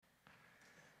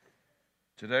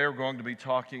Today we're going to be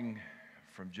talking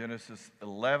from Genesis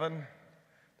 11,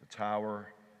 the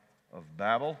Tower of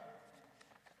Babel.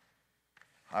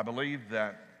 I believe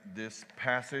that this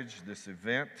passage, this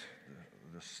event,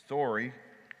 the story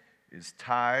is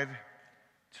tied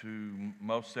to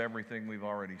most everything we've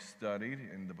already studied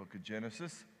in the book of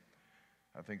Genesis.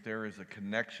 I think there is a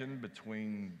connection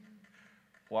between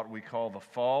what we call the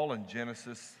fall in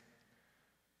Genesis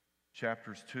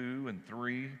chapters 2 and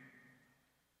 3,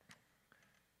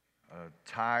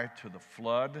 tied to the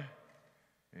flood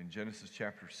in Genesis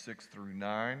chapter 6 through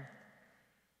 9.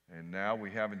 And now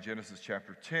we have in Genesis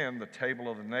chapter 10 the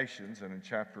table of the nations, and in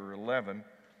chapter 11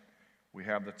 we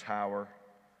have the Tower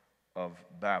of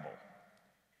Babel.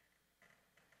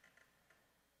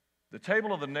 The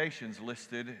table of the nations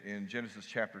listed in Genesis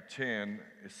chapter 10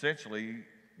 essentially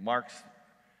marks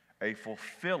a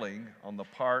fulfilling on the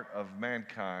part of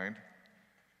mankind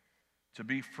to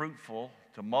be fruitful,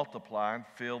 to multiply and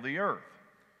fill the earth.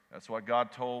 That's what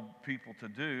God told people to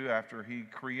do after He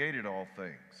created all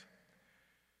things.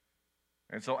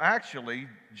 And so actually,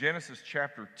 Genesis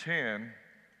chapter 10,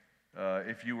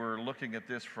 if you were looking at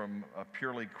this from a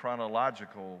purely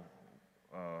chronological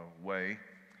way,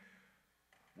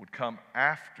 would come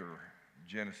after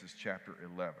Genesis chapter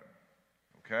 11,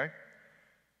 okay?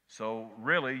 So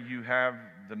really, you have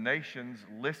the nations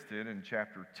listed in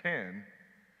chapter 10,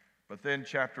 but then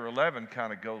chapter 11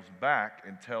 kind of goes back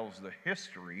and tells the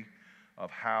history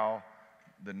of how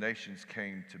the nations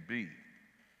came to be.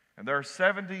 And there are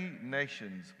 70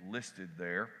 nations listed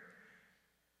there.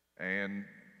 And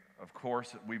of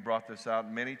course, we brought this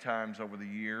out many times over the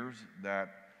years that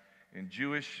in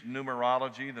Jewish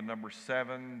numerology, the number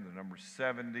 7, the number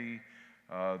 70,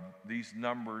 these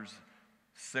numbers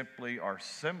simply are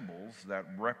symbols that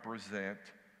represent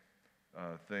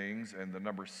things, and the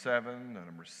number 7, the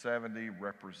number 70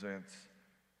 represents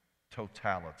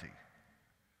totality.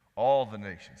 All the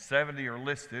nations. 70 are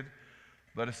listed,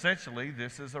 but essentially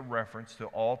this is a reference to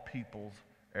all peoples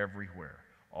everywhere.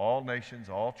 All nations,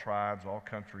 all tribes, all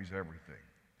countries, everything.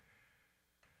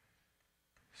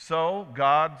 So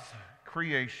God's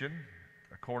creation,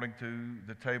 according to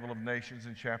the table of nations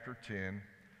in chapter 10,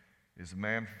 is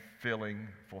man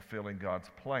fulfilling God's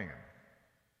plan.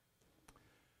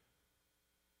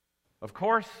 Of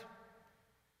course,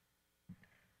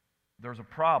 there's a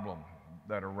problem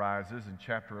that arises in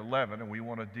chapter 11, and we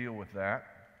want to deal with that.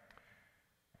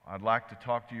 I'd like to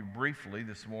talk to you briefly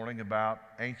this morning about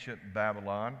ancient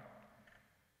Babylon.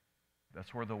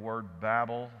 That's where the word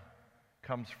Babel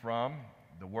comes from.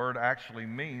 The word actually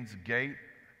means gate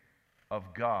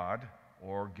of God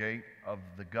or gate of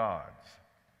the gods.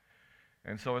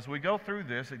 And so as we go through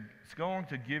this, it's going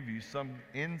to give you some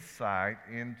insight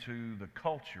into the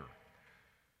culture.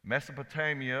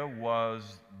 Mesopotamia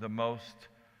was the most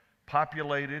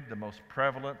populated, the most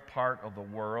prevalent part of the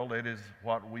world. It is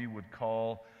what we would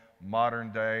call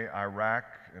modern-day Iraq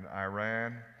and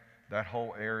Iran, that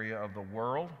whole area of the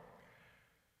world.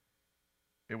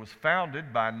 It was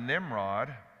founded by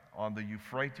Nimrod on the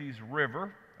Euphrates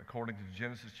River, according to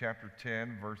Genesis chapter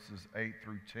 10, verses 8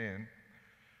 through 10.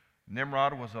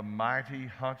 Nimrod was a mighty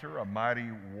hunter, a mighty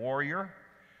warrior,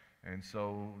 and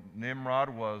so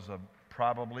Nimrod was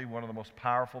probably one of the most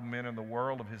powerful men in the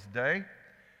world of his day,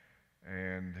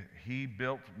 and he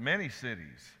built many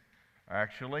cities,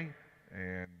 actually,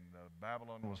 and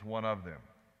Babylon was one of them.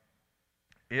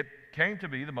 It came to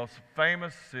be the most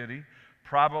famous city,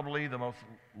 probably the most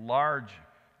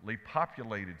largely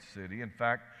populated city. In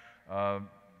fact,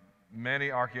 many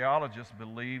archaeologists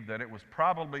believe that it was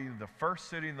probably the first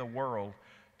city in the world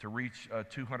to reach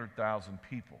 200,000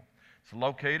 people. It's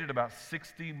located about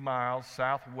 60 miles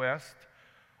southwest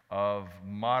of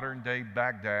modern-day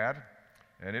Baghdad,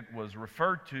 and it was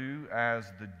referred to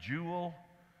as the jewel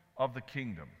of the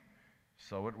kingdom.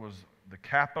 So it was the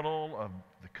capital of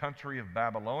the country of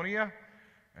Babylonia,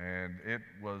 and it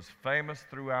was famous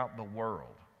throughout the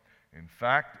world. In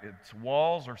fact, its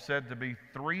walls are said to be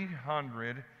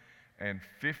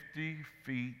 350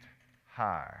 feet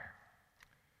high,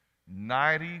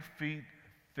 90 feet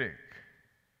thick,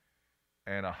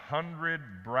 and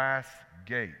 100 brass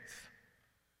gates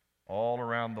all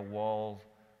around the walls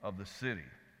of the city.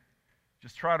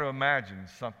 Just try to imagine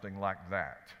something like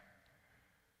that.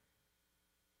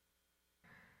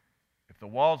 If the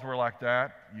walls were like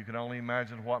that, you can only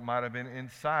imagine what might have been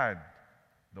inside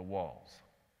the walls.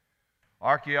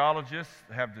 Archaeologists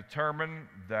have determined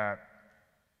that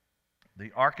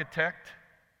the architect,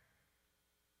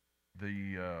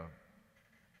 the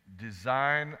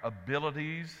design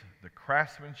abilities, the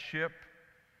craftsmanship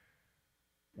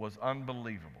was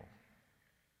unbelievable.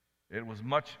 It was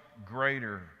much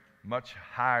greater much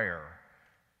higher,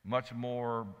 much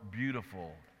more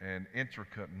beautiful and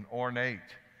intricate and ornate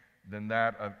than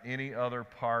that of any other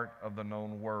part of the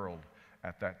known world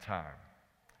at that time.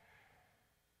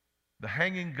 The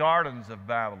Hanging Gardens of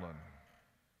Babylon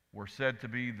were said to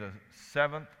be the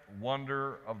seventh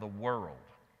wonder of the world.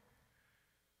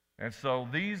 And so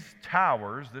these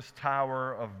towers, this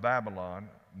Tower of Babylon,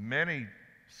 many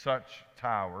such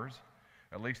towers,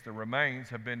 at least the remains,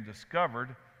 have been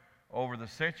discovered over the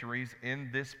centuries in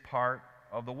this part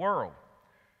of the world.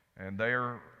 And they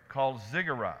are called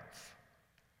ziggurats.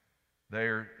 They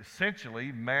are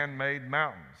essentially man-made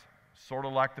mountains, sort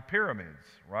of like the pyramids,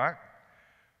 right?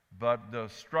 But the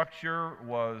structure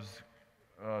was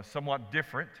somewhat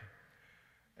different,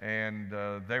 and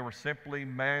they were simply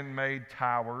man-made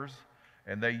towers,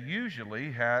 and they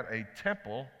usually had a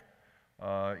temple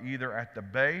either at the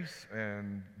base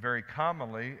and very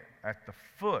commonly at the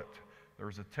foot. There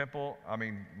was a temple,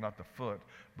 not the foot,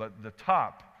 but the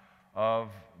top of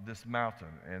this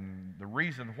mountain. And the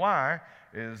reason why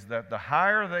is that the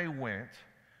higher they went,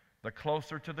 the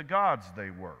closer to the gods they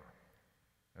were.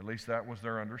 At least that was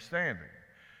their understanding.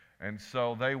 And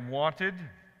so they wanted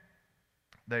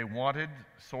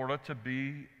sort of to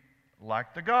be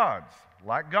like the gods,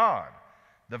 like God.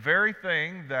 The very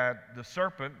thing that the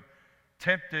serpent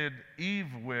tempted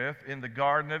Eve with in the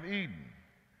Garden of Eden.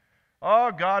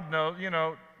 Oh, God knows,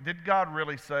 did God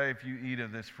really say if you eat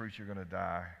of this fruit you're going to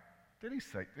die? Did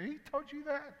he told you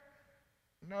that?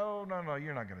 No,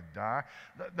 you're not going to die.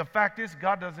 The fact is,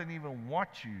 God doesn't even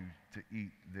want you to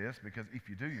eat this, because if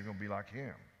you do, you're going to be like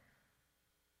him.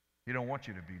 He don't want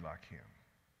you to be like him.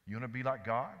 You want to be like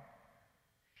God?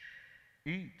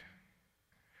 Eat.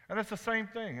 And it's the same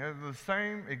thing. The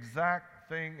same exact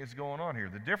thing is going on here.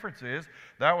 The difference is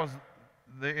that was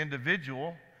the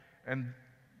individual, and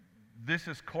this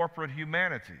is corporate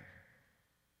humanity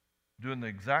doing the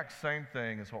exact same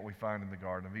thing as what we find in the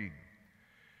Garden of Eden.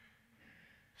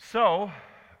 So,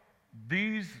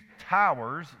 these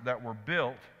towers that were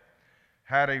built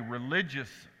had a religious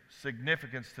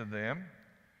significance to them,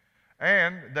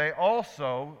 and they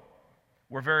also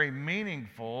were very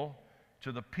meaningful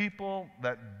to the people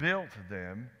that built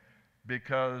them,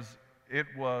 because it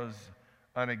was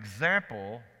an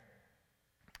example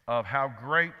of how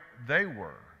great they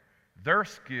were, their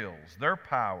skills, their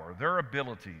power, their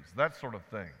abilities, that sort of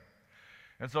thing.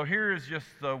 And so here is just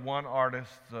one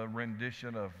artist's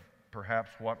rendition of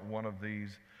perhaps what one of these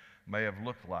may have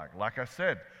looked like. Like I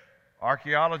said,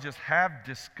 archaeologists have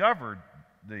discovered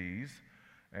these,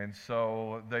 and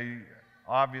so they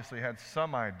obviously had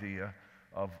some idea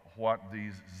of what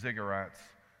these ziggurats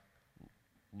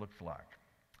looked like.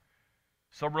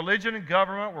 So religion and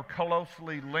government were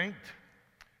closely linked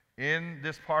in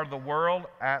this part of the world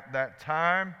at that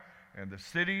time, and the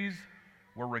cities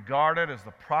were regarded as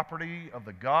the property of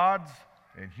the gods,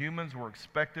 and humans were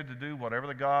expected to do whatever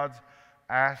the gods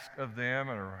asked of them,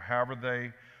 or however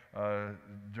they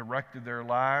directed their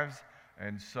lives.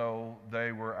 And so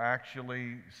they were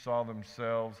actually saw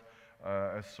themselves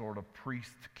as sort of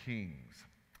priest kings.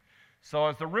 So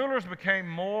as the rulers became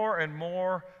more and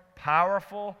more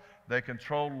powerful, they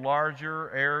controlled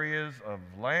larger areas of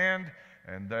land,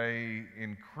 and they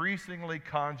increasingly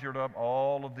conjured up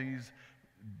all of these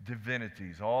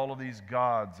divinities, all of these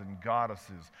gods and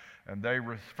goddesses, and they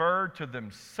referred to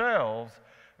themselves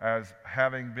as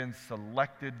having been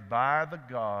selected by the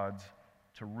gods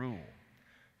to rule.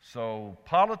 So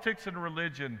politics and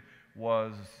religion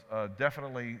was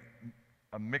definitely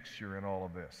a mixture in all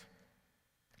of this.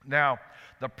 Now,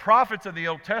 the prophets of the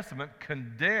Old Testament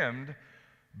condemned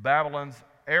Babylon's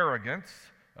arrogance.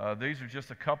 These are just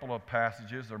a couple of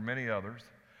passages. There are many others.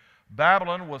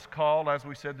 Babylon was called, as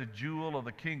we said, the jewel of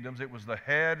the kingdoms. It was the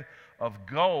head of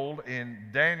gold in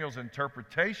Daniel's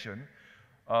interpretation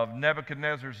of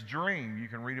Nebuchadnezzar's dream. You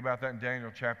can read about that in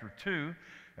Daniel chapter 2.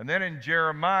 And then in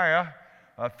Jeremiah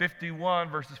 51,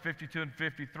 verses 52 and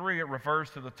 53, it refers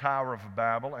to the Tower of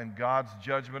Babel and God's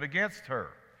judgment against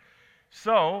her.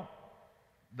 So,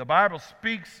 the Bible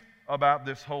speaks about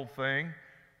this whole thing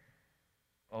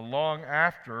long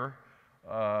after,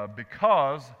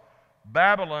 because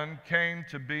Babylon came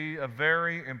to be a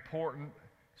very important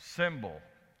symbol.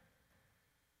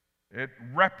 It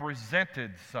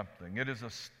represented something. It is a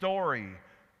story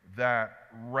that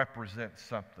represents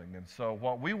something. And so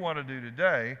what we want to do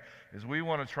today is we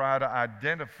want to try to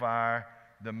identify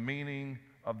the meaning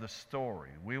of the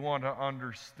story. We want to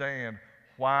understand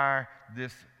why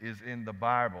this is in the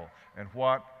Bible and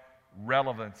what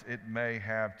relevance it may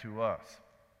have to us.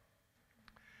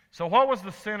 So what was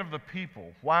the sin of the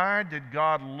people? Why did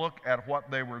God look at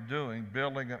what they were doing,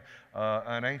 building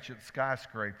an ancient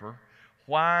skyscraper?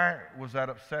 Why was that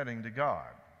upsetting to God?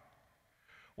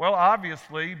 Well,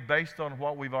 obviously, based on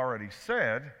what we've already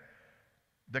said,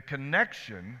 the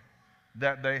connection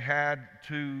that they had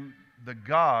to the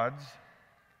gods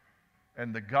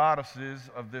and the goddesses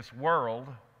of this world,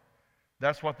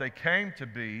 that's what they came to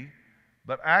be.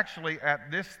 But actually, at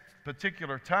this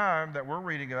particular time that we're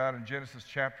reading about in Genesis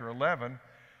chapter 11,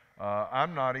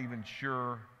 I'm not even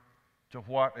sure to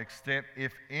what extent,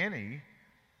 if any,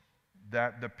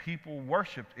 that the people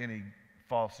worshiped any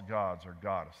false gods or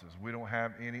goddesses. We don't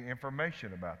have any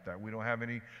information about that. We don't have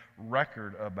any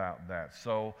record about that.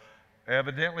 So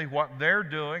evidently what they're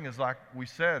doing is, like we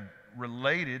said,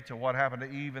 related to what happened to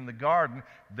Eve in the garden.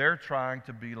 They're trying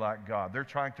to be like God. They're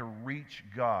trying to reach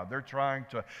God. They're trying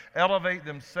to elevate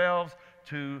themselves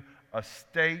to a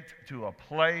state, to a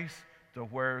place to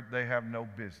where they have no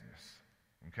business.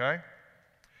 Okay?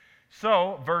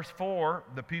 So, verse 4,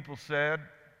 the people said,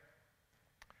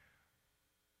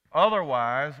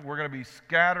 otherwise, we're going to be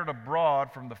scattered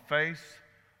abroad from the face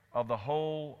of the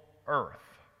whole earth.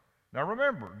 Now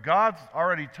remember, God's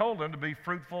already told them to be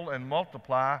fruitful and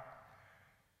multiply.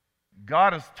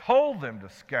 God has told them to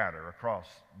scatter across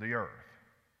the earth.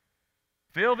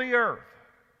 Fill the earth.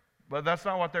 But that's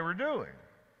not what they were doing.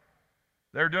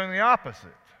 They were doing the opposite.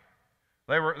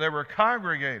 They were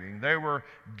congregating. They were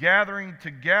gathering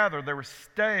together. They were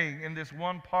staying in this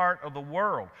one part of the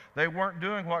world. They weren't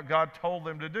doing what God told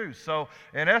them to do. So,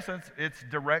 in essence, it's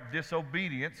direct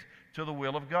disobedience to the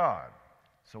will of God.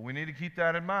 So we need to keep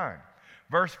that in mind.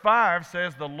 Verse 5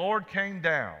 says, the Lord came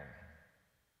down.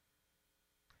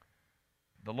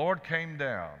 The Lord came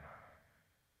down.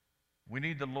 We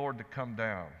need the Lord to come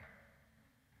down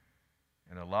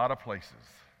in a lot of places,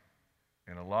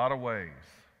 in a lot of ways.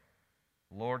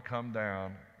 Lord, come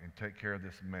down and take care of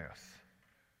this mess.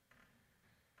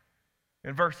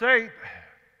 In verse 8,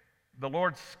 the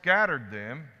Lord scattered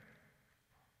them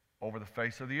over the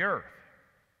face of the earth.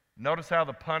 Notice how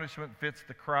the punishment fits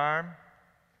the crime.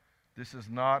 This is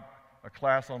not a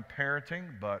class on parenting,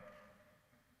 but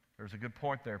there's a good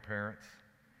point there, parents.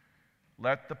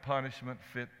 Let the punishment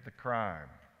fit the crime.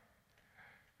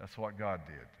 That's what God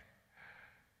did.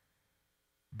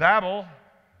 Babel,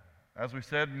 as we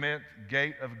said, meant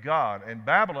gate of God. And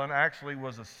Babylon actually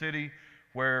was a city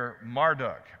where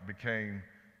Marduk became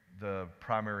the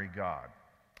primary god.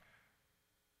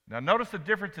 Now notice the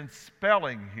difference in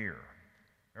spelling here.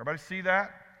 Everybody see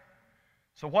that?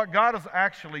 So what God is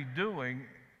actually doing,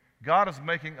 God is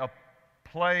making a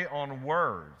play on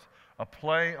words, a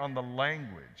play on the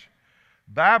language.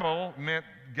 Babel meant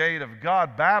gate of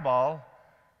God. Babel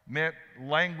meant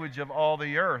language of all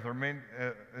the earth.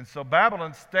 And so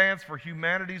Babylon stands for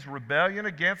humanity's rebellion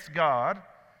against God,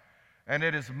 and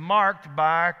it is marked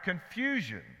by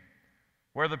confusion,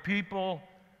 where the people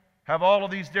have all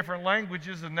of these different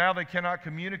languages, and now they cannot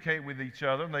communicate with each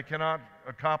other, and they cannot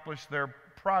accomplish their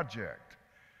project.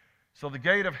 So the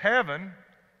gate of heaven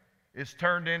is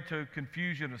turned into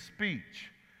confusion of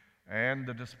speech and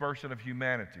the dispersion of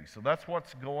humanity. So that's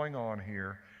what's going on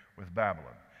here with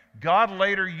Babylon. God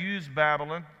later used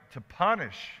Babylon to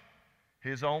punish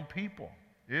his own people,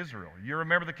 Israel. You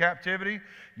remember the captivity?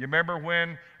 You remember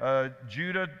when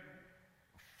Judah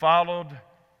followed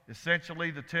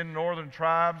essentially the 10 northern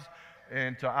tribes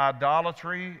into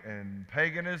idolatry and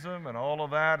paganism and all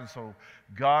of that. And so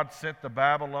God sent the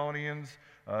Babylonians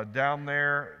down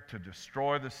there to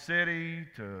destroy the city,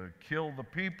 to kill the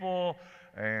people.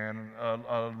 And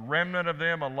a remnant of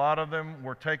them, a lot of them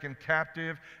were taken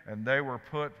captive, and they were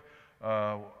put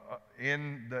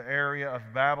in the area of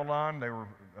Babylon. They were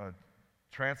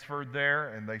transferred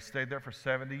there, and they stayed there for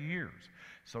 70 years.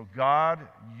 So God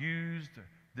used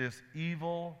this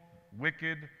evil,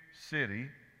 wicked city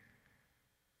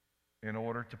in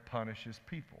order to punish his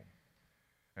people.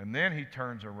 And then he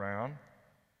turns around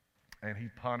and he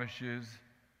punishes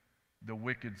the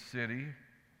wicked city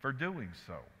for doing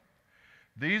so.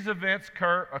 These events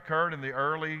occurred in the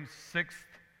early 6th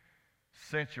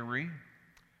century,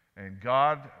 and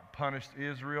God punished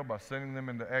Israel by sending them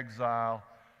into exile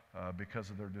because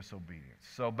of their disobedience.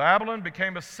 So Babylon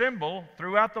became a symbol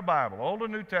throughout the Bible, Old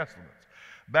and New Testaments.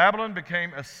 Babylon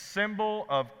became a symbol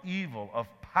of evil, of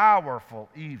powerful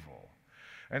evil.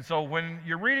 And so when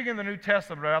you're reading in the New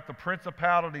Testament about the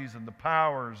principalities and the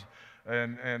powers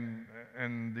and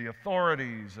the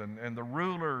authorities and the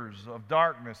rulers of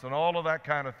darkness and all of that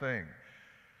kind of thing,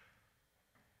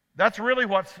 that's really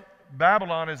what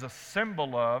Babylon is a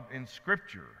symbol of in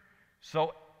Scripture.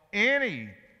 So any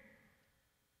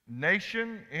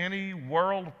nation, any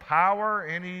world power,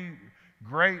 any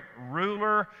great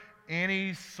ruler,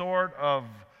 any sort of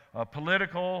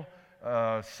political,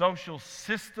 social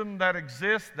system that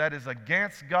exists that is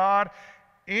against God,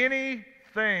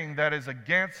 anything that is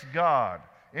against God,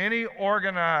 any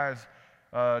organized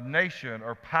nation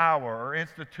or power or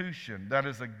institution that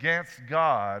is against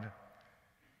God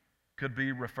could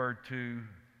be referred to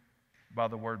by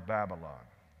the word Babylon.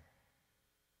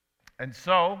 And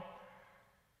so,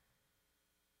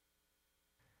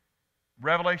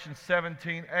 Revelation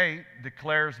 17:8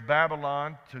 declares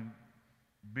Babylon to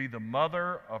be the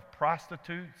mother of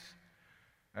prostitutes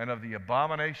and of the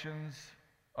abominations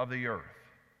of the earth.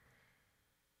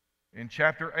 In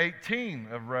chapter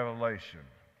 18 of Revelation,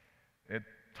 it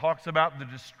talks about the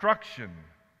destruction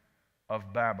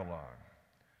of Babylon.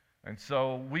 And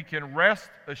so we can rest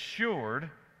assured,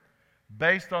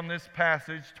 based on this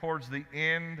passage towards the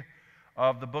end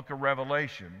of the book of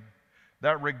Revelation,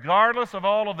 that regardless of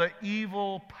all of the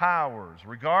evil powers,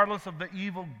 regardless of the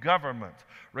evil government,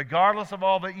 regardless of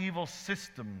all the evil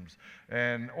systems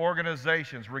and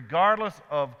organizations, regardless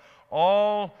of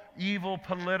all evil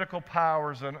political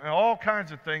powers and all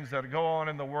kinds of things that go on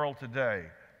in the world today,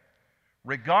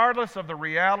 regardless of the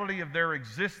reality of their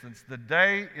existence, the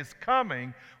day is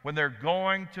coming when they're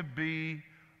going to be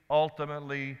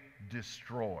ultimately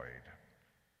destroyed.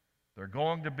 They're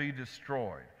going to be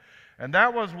destroyed. And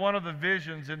that was one of the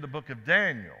visions in the book of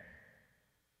Daniel,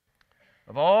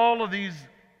 of all of these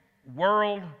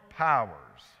world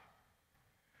powers.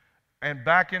 And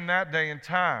back in that day and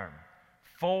time,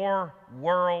 4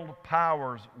 world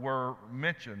powers were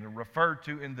mentioned and referred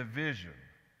to in the vision,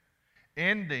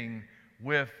 ending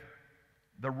with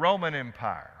the Roman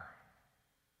Empire.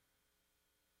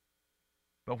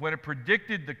 But when it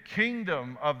predicted the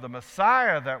kingdom of the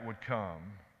Messiah that would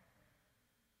come,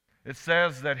 it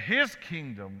says that his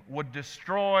kingdom would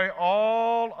destroy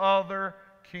all other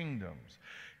kingdoms.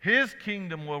 His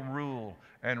kingdom will rule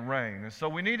and reign. And so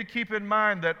we need to keep in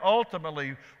mind that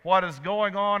ultimately what is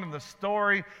going on in the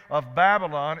story of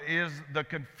Babylon is the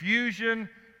confusion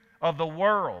of the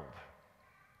world.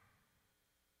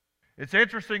 It's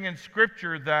interesting in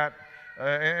Scripture that,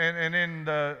 and in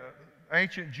the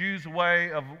ancient Jews'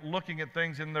 way of looking at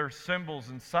things in their symbols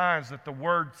and signs, that the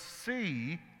word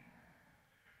sea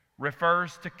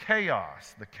refers to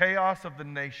chaos, the chaos of the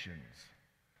nations.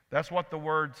 That's what the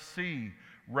word sea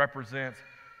represents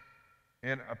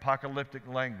in apocalyptic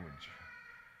language.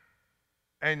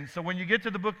 And so when you get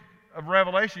to the book of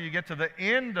Revelation, you get to the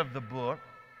end of the book.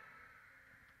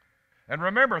 And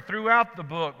remember, throughout the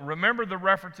book, remember the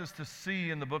references to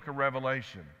sea in the book of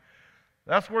Revelation.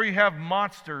 That's where you have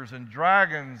monsters and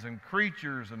dragons and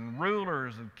creatures and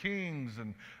rulers and kings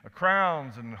and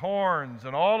crowns and horns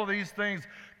and all of these things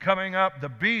coming up. The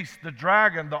beast, the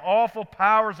dragon, the awful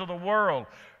powers of the world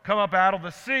come up out of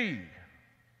the sea.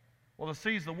 Well, the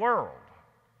sea's the world.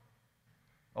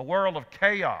 A world of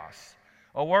chaos,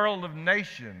 a world of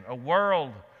nation, a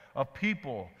world of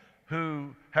people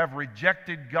who have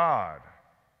rejected God.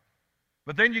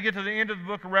 But then you get to the end of the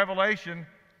book of Revelation,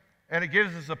 and it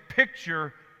gives us a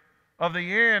picture of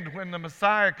the end when the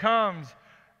Messiah comes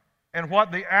and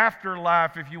what the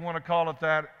afterlife, if you want to call it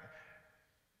that,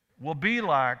 will be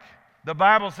like. The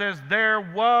Bible says there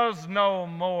was no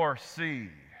more sea.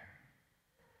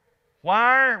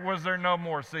 Why was there no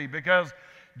more sea? Because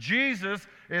Jesus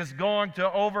is going to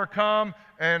overcome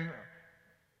and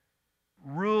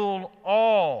rule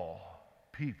all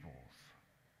peoples.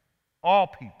 All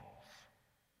peoples.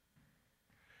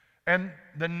 And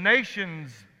the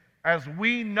nations as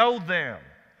we know them,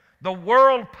 the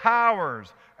world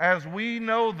powers as we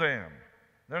know them,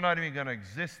 they're not even going to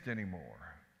exist anymore.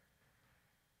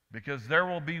 Because there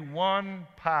will be one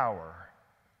power,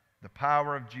 the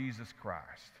power of Jesus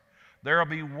Christ. There will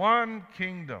be one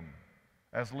kingdom,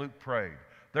 as Luke prayed.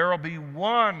 There will be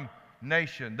one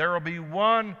nation. There will be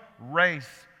one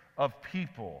race of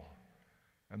people.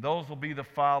 And those will be the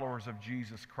followers of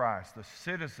Jesus Christ, the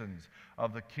citizens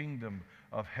of the kingdom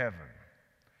of heaven.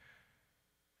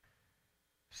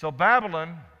 So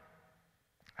Babylon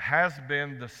has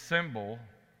been the symbol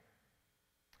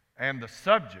and the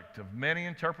subject of many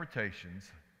interpretations,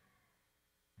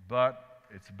 but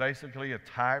it's basically a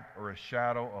type or a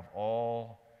shadow of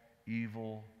all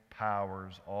evil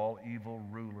powers, all evil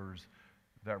rulers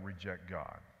that reject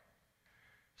God.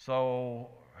 So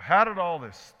how did all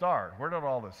this start? Where did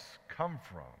all this come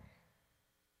from?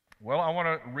 Well, I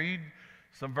want to read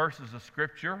some verses of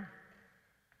Scripture,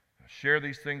 share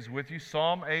these things with you.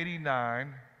 Psalm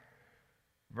 89,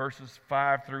 verses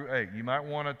 5 through 8. You might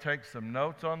want to take some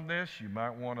notes on this. You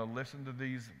might want to listen to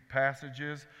these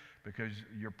passages because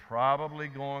you're probably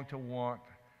going to want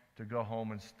to go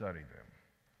home and study them.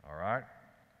 All right?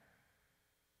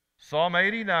 Psalm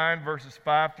 89, verses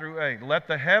 5 through 8. Let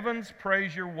the heavens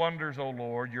praise your wonders, O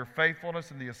Lord, your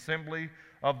faithfulness in the assembly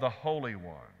of the holy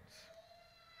ones.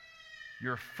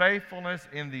 Your faithfulness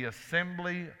in the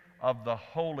assembly of the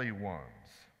holy ones.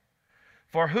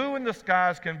 For who in the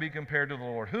skies can be compared to the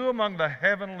Lord? Who among the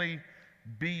heavenly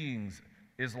beings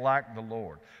is like the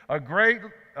Lord? A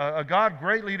God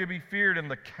greatly to be feared in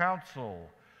the council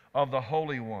of the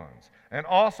holy ones, and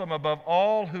awesome above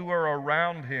all who are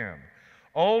around him.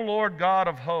 O Lord God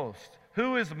of hosts,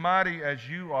 who is mighty as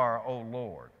you are, O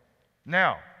Lord?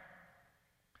 Now,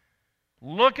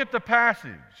 look at the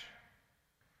passage.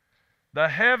 The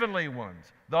heavenly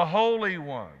ones, the holy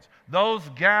ones, those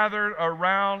gathered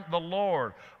around the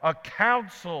Lord. A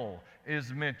council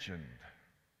is mentioned.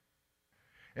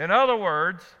 In other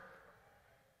words,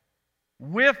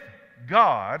 with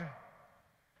God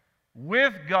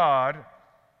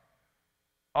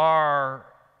are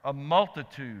a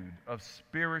multitude of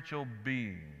spiritual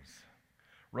beings.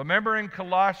 Remember in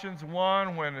Colossians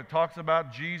 1 when it talks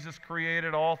about Jesus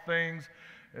created all things,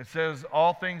 it says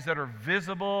all things that are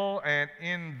visible and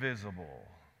invisible.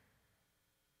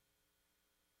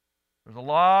 There's a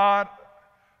lot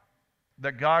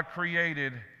that God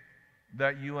created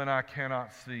that you and I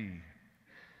cannot see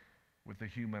with the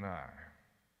human eye.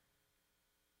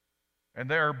 And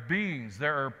there are beings,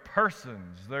 there are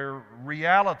persons, there are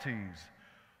realities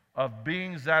of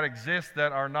beings that exist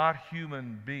that are not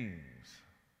human beings.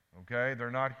 Okay? They're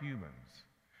not humans.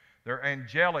 They're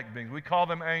angelic beings. We call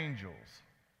them angels.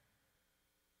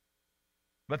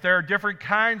 But there are different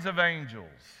kinds of angels.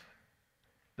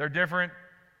 There are different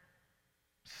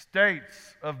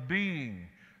states of being.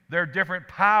 There are different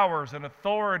powers and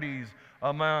authorities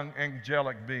among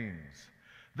angelic beings.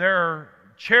 There are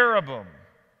cherubim.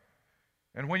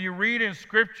 And when you read in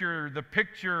Scripture the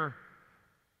picture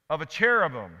of a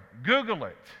cherubim, Google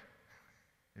it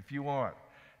if you want.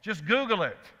 Just Google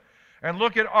it and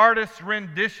look at artists'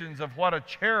 renditions of what a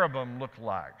cherubim looked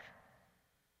like.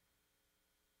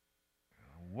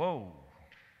 Whoa.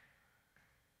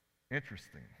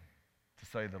 Interesting, to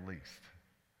say the least.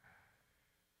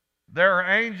 There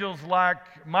are angels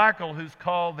like Michael, who's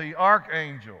called the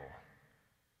archangel,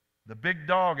 the big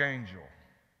dog angel.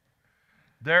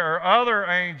 There are other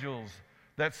angels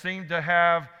that seem to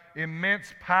have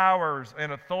immense powers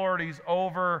and authorities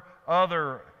over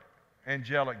other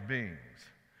angelic beings.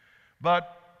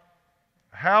 But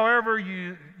however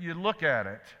you look at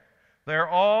it, they're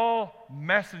all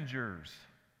messengers.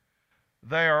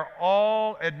 They are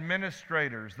all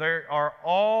administrators. They are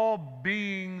all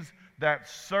beings that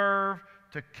serve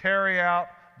to carry out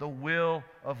the will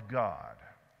of God.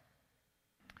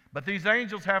 But these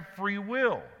angels have free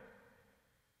will.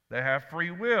 They have free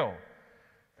will.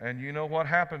 And you know what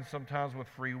happens sometimes with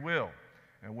free will.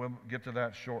 And we'll get to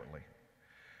that shortly.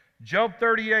 Job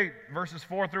 38, verses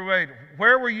 4 through 8.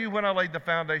 Where were you when I laid the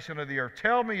foundation of the earth?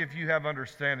 Tell me if you have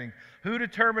understanding. Who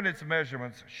determined its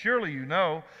measurements? Surely you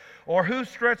know. Or who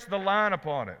stretched the line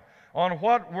upon it? On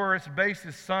what were its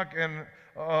bases sunk,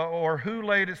 or who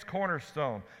laid its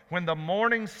cornerstone? When the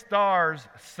morning stars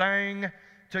sang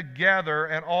together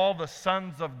and all the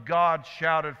sons of God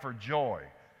shouted for joy.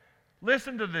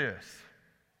 Listen to this.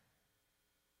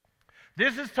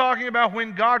 This is talking about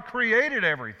when God created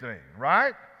everything,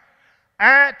 right?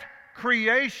 At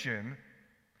creation,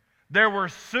 there were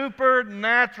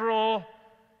supernatural,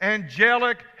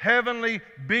 angelic, heavenly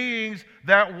beings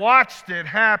that watched it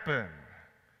happen.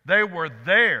 They were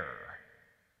there.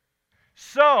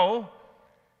 So,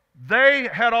 they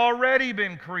had already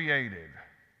been created.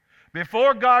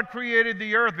 Before God created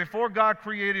the earth, before God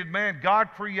created man, God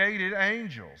created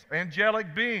angels,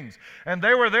 angelic beings. And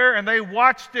they were there and they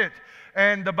watched it.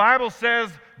 And the Bible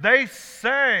says they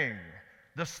sang.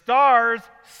 The stars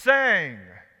sang.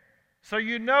 So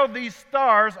you know these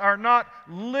stars are not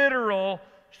literal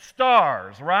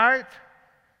stars, right?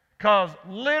 Because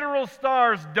literal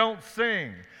stars don't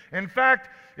sing. In fact,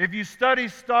 if you study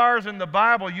stars in the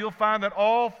Bible, you'll find that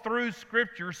all through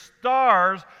Scripture,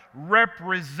 stars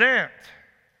represent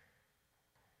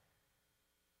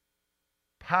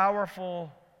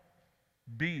powerful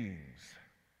beings.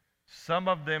 Some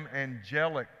of them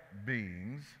angelic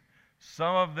beings,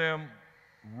 some of them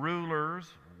rulers,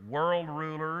 world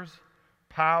rulers,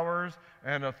 powers,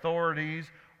 and authorities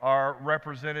are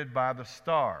represented by the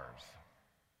stars.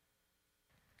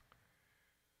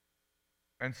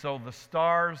 And so the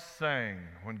stars sang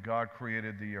when God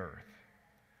created the earth.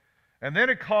 And then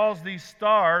it calls these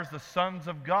stars the sons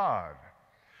of God.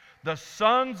 The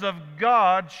sons of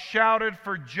God shouted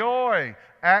for joy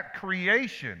at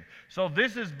creation. So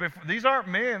these aren't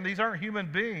men, these aren't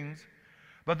human beings,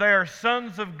 but they are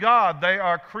sons of God. They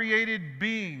are created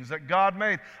beings that God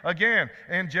made. Again,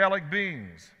 angelic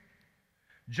beings.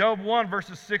 Job 1,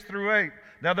 verses 6 through 8.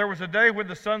 Now there was a day when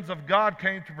the sons of God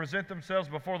came to present themselves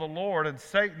before the Lord, and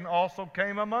Satan also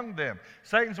came among them.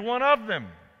 Satan's one of them.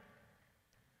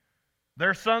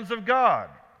 They're sons of God.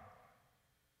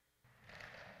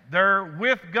 They're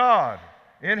with God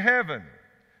in heaven.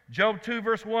 Job 2,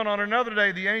 verse 1, on another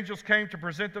day the angels came to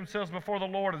present themselves before the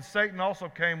Lord, and Satan also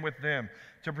came with them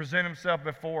to present himself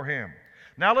before him.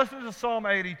 Now listen to Psalm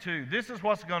 82. This is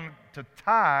what's going to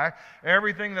tie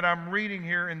everything that I'm reading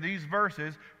here in these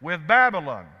verses with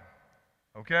Babylon.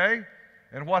 Okay?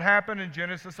 And what happened in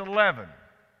Genesis 11.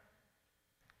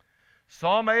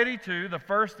 Psalm 82, the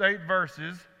first 8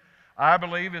 verses, I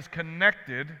believe, is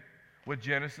connected with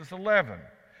Genesis 11.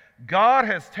 God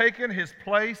has taken his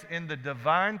place in the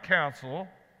divine council.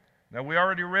 Now, we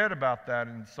already read about that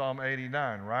in Psalm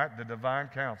 89, right? The divine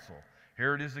council.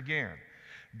 Here it is again.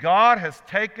 God has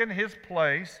taken his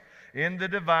place in the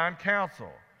divine council.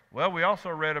 Well, we also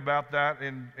read about that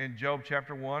in Job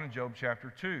chapter 1 and Job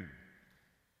chapter 2.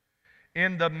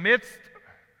 In the midst,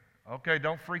 okay,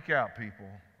 don't freak out, people,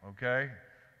 okay?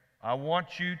 I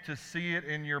want you to see it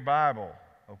in your Bible,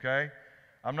 okay?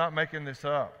 I'm not making this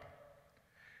up.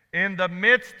 In the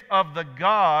midst of the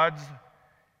gods,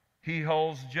 he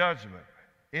holds judgment.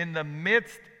 In the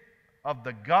midst of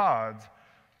the gods,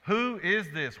 who is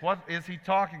this? What is he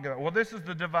talking about? Well, this is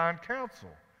the divine council.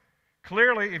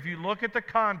 Clearly, if you look at the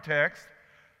context,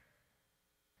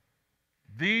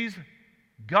 these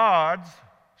gods,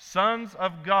 sons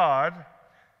of God,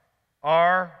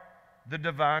 are the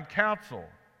divine council.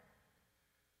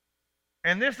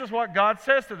 And this is what God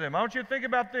says to them. I want you to think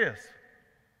about this.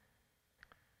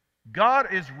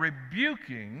 God is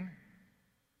rebuking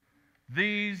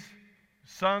these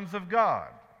sons of God.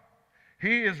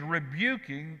 He is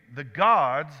rebuking the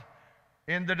gods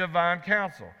in the divine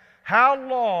council. How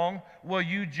long will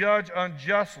you judge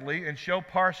unjustly and show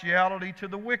partiality to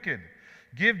the wicked?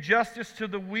 Give justice to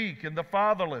the weak and the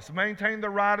fatherless. Maintain the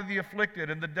right of the afflicted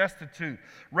and the destitute.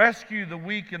 Rescue the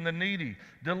weak and the needy.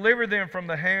 Deliver them from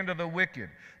the hand of the wicked.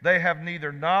 They have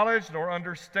neither knowledge nor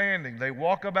understanding. They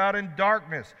walk about in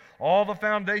darkness. All the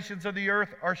foundations of the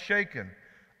earth are shaken.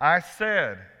 I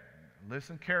said,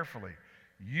 listen carefully,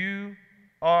 you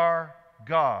are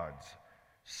gods,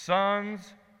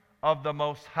 sons of the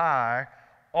Most High,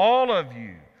 all of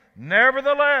you.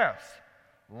 Nevertheless,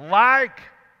 like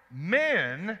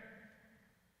men,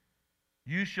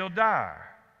 you shall die.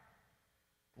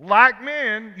 Like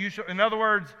men, you shall, in other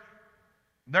words,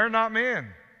 they're not men.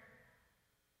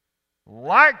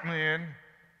 Like men,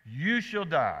 you shall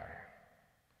die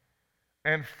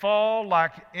and fall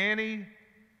like any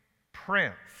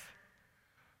prince.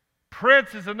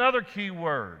 Prince is another key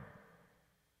word,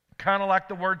 kind of like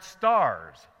the word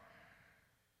stars.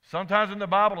 Sometimes in the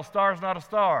Bible, a star is not a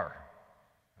star,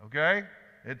 okay?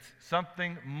 It's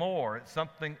something more. It's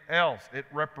something else. It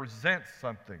represents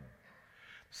something.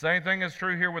 Same thing is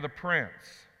true here with a prince.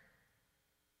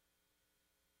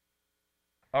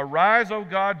 Arise, O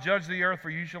God, judge the earth, for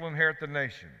you shall inherit the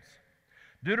nations.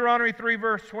 Deuteronomy 3,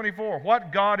 verse 24.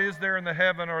 What God is there in the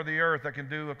heaven or the earth that can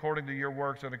do according to your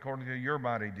works and according to your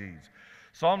mighty deeds?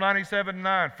 Psalm 97,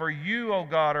 9. For you, O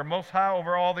God, are most high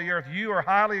over all the earth. You are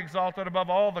highly exalted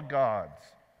above all the gods.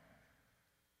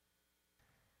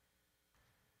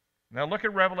 Now look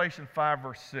at Revelation 5,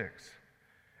 verse 6.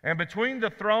 And between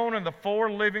the throne and the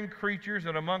 4 living creatures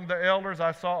and among the elders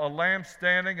I saw a lamb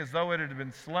standing as though it had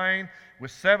been slain,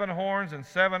 with 7 horns and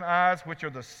 7 eyes, which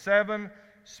are the 7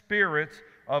 spirits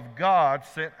of God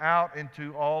sent out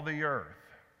into all the earth.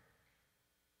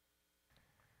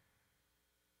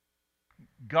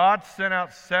 God sent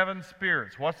out 7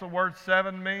 spirits. What's the word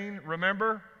 7 mean?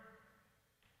 Remember?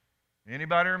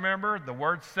 Anybody remember? The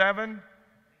word 7?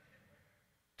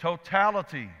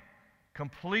 Totality,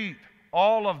 complete,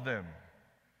 all of them.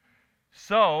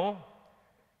 So,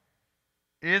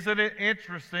 isn't it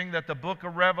interesting that the book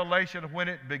of Revelation, when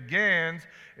it begins,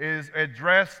 is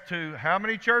addressed to how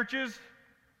many churches?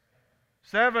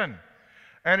 7.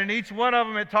 And in each one of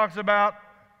them it talks about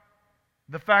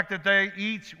the fact that they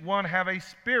each one have a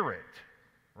spirit,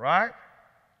 right?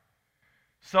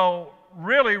 So,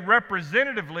 really,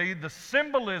 representatively, the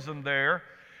symbolism there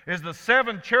is the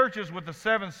 7 churches with the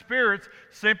 7 spirits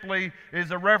simply is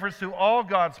a reference to all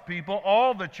God's people,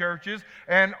 all the churches,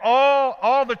 and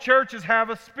all the churches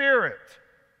have a spirit.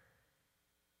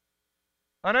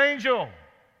 An angel.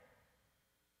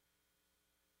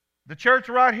 The church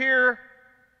right here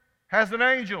has an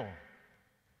angel.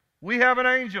 We have an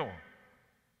angel.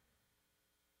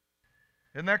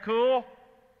 Isn't that cool?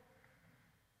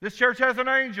 This church has an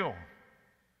angel.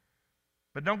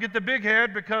 But don't get the big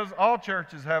head, because all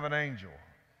churches have an angel.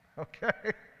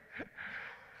 Okay?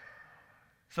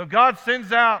 So God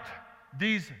sends out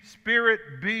these spirit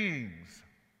beings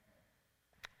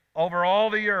over all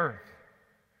the earth.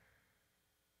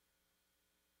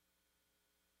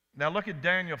 Now look at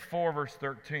Daniel 4, verse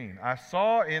 13. I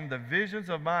saw in the visions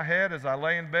of my head as I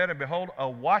lay in bed, and behold, a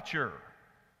watcher.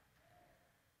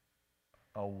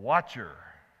 A watcher.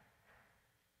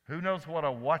 Who knows what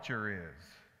a watcher is?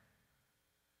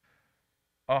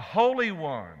 A holy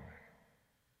one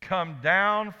come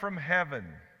down from heaven.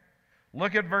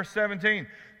 Look at verse 17.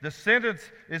 The sentence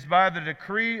is by the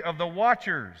decree of the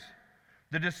watchers,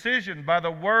 the decision by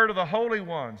the word of the holy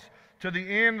ones, to the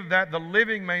end that the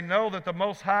living may know that the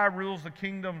Most High rules the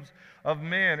kingdoms of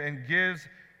men and gives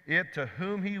it to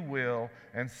whom he will,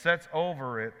 and sets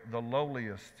over it the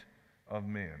lowliest of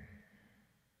men.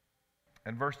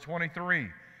 And verse 23,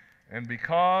 and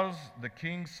because the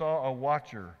king saw a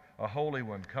watcher, a holy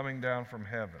one, coming down from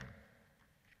heaven.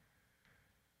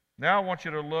 Now I want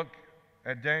you to look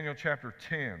at Daniel chapter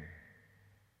 10,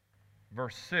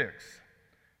 verse 6,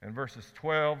 and verses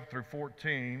 12 through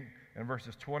 14, and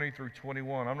verses 20 through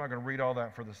 21. I'm not going to read all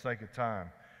that for the sake of time.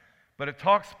 But it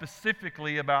talks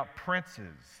specifically about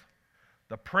princes.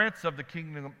 The prince of the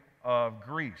kingdom of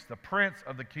Greece, the prince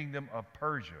of the kingdom of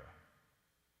Persia.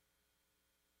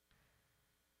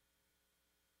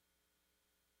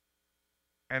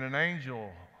 And an angel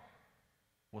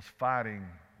was fighting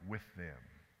with them.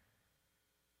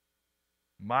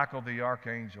 Michael the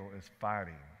archangel is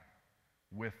fighting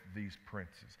with these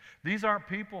princes. These aren't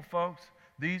people, folks.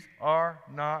 These are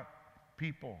not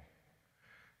people.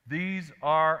 These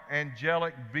are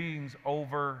angelic beings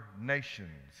over nations.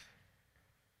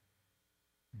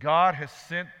 God has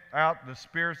sent out the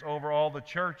spirits over all the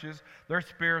churches. They're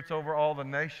spirits over all the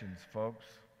nations, folks.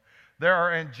 There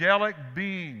are angelic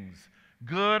beings,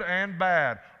 good and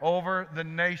bad, over the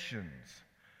nations.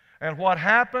 And what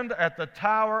happened at the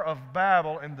Tower of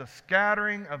Babel in the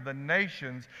scattering of the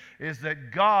nations is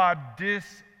that God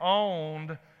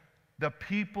disowned the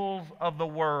peoples of the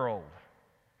world.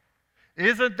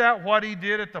 Isn't that what he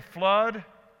did at the flood?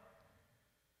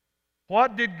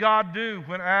 What did God do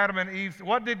when Adam and Eve,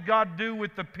 what did God do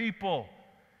with the people?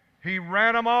 He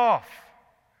ran them off.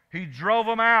 He drove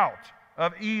them out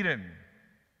of Eden.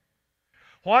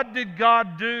 What did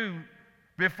God do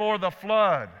before the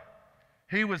flood?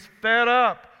 He was fed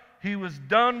up. He was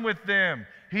done with them.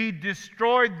 He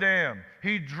destroyed them.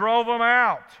 He drove them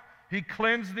out. He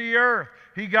cleansed the earth.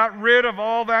 He got rid of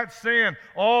all that sin,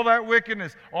 all that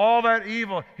wickedness, all that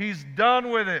evil. He's done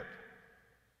with it.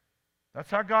 That's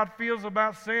how God feels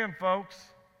about sin, folks.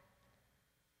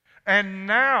 And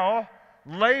now,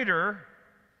 later,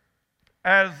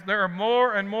 as there are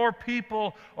more and more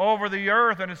people over the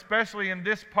earth, and especially in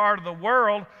this part of the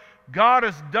world, God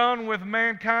is done with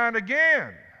mankind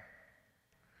again.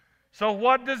 So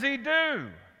what does he do?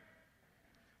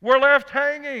 We're left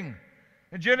hanging.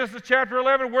 In Genesis chapter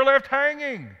 11, we're left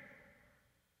hanging.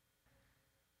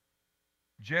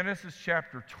 Genesis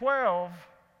chapter 12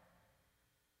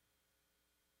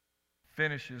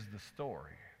 finishes the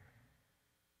story.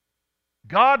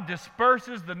 God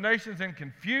disperses the nations in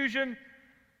confusion.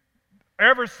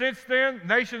 Ever since then,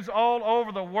 nations all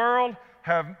over the world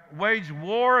have waged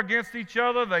war against each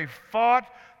other. They've fought,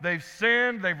 they've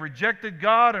sinned, they've rejected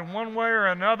God in one way or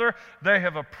another. They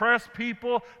have oppressed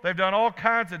people. They've done all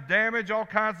kinds of damage, all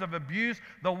kinds of abuse.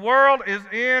 The world is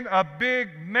in a big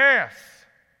mess.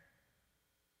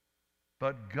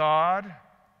 But God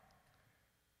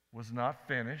was not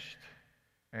finished,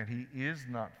 and he is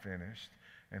not finished.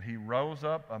 And he rose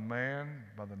up a man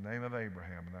by the name of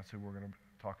Abraham, and that's who we're going to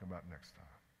talk about next time.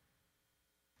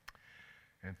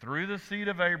 And through the seed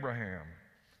of Abraham,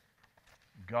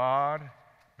 God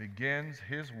begins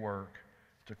his work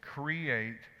to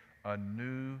create a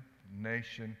new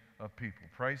nation of people.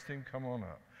 Praise him, come on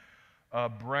up. A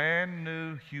brand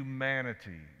new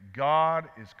humanity. God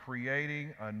is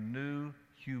creating a new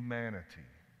humanity.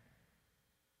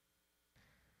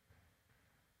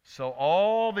 So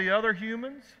all the other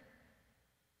humans,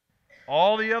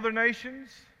 all the other nations,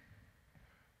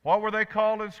 what were they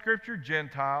called in Scripture?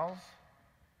 Gentiles.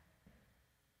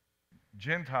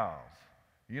 Gentiles.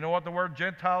 You know what the word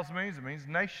Gentiles means? It means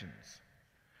nations.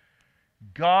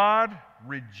 God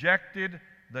rejected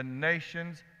the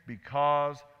nations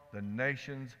because the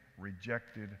nations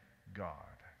rejected God.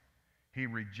 He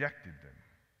rejected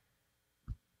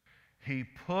them. He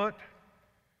put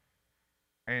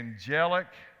angelic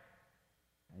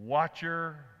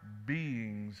watcher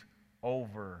beings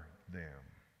over them.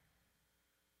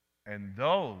 And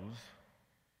those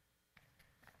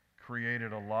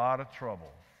created a lot of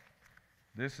trouble.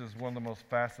 This is one of the most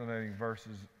fascinating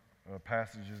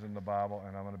passages in the Bible,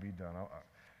 and I'm going to be done.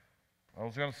 I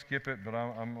was going to skip it, but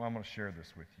I'm going to share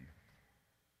this with you.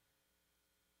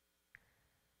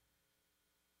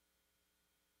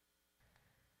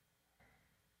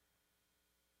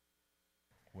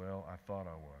 Well, I thought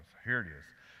I was. Here it is.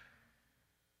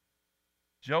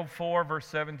 Job 4, verse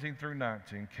 17 through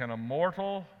 19. Can a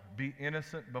mortal be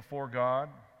innocent before God?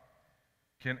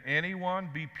 Can anyone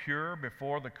be pure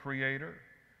before the Creator?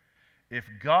 If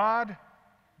God,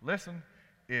 listen,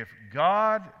 if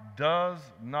God does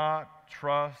not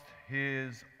trust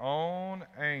his own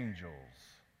angels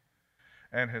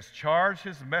and has charged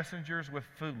his messengers with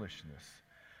foolishness,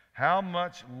 how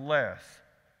much less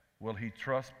will he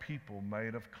trust people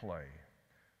made of clay?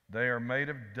 They are made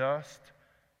of dust,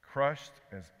 crushed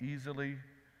as easily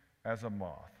as a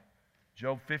moth.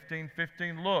 Job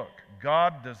 15:15, look,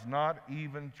 God does not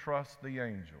even trust the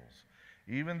angels.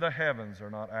 Even the heavens are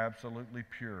not absolutely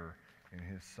pure in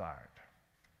his sight.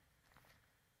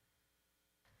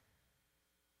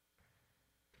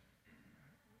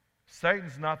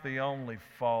 Satan's not the only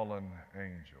fallen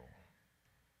angel.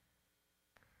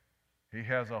 He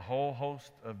has a whole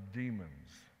host of demons,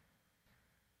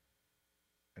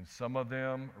 and some of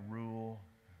them rule,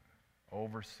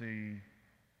 oversee,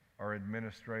 are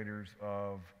administrators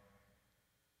of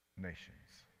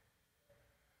nations.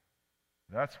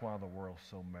 That's why the world's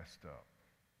so messed up.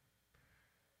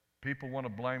 People want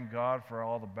to blame God for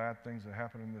all the bad things that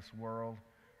happen in this world.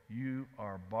 You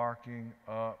are barking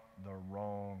up the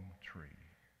wrong tree.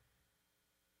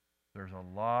 There's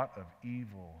a lot of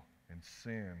evil and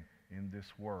sin in this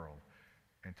world.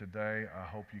 And today, I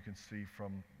hope you can see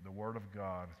from the Word of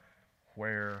God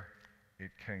where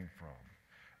it came from.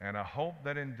 And I hope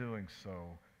that in doing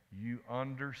so, you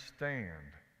understand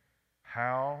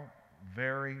how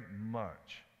very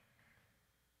much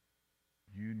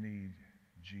you need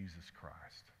Jesus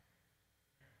Christ.